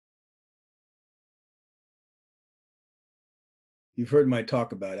You've heard my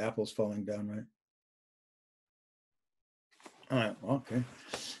talk about apples falling down, right? All right, okay.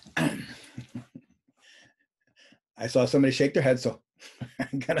 I saw somebody shake their head, so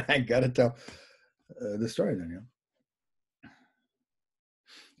I gotta tell the story then. Yeah.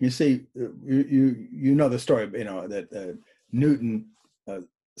 You see, you know the story. You know that Newton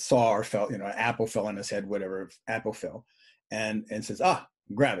saw or felt. You know, an apple fell on his head, whatever apple fell, and says,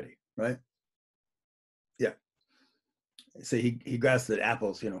 gravity, right? Yeah. So he grasped that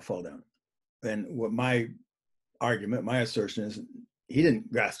apples, fall down. And what my argument, my assertion is, he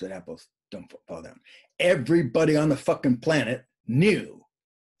didn't grasp that apples don't fall down. Everybody on the fucking planet knew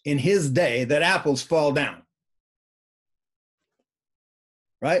in his day that apples fall down.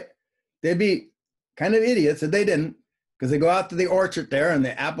 Right? They'd be kind of idiots if they didn't, because they go out to the orchard there and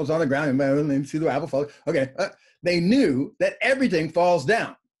the apples on the ground and they see the apple fall. Okay, they knew that everything falls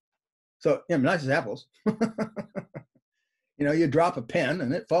down. So, not just apples. You drop a pen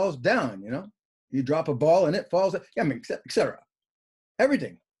and it falls down, You drop a ball and it falls down, etc.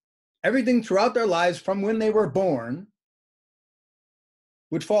 Everything throughout their lives from when they were born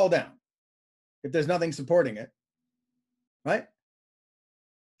would fall down if there's nothing supporting it, right?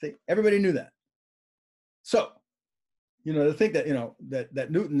 See, everybody knew that. So, to think that,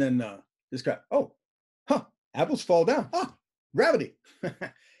 that Newton then described, apples fall down. Gravity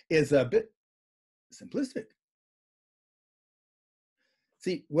is a bit simplistic.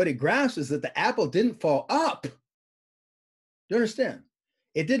 See, what he grasps is that the apple didn't fall up. Do you understand?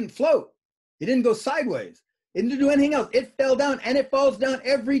 It didn't float. It didn't go sideways. It didn't do anything else. It fell down, and it falls down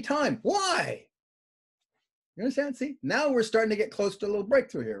every time. Why? You understand? See, now we're starting to get close to a little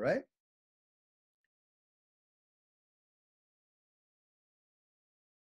breakthrough here, right?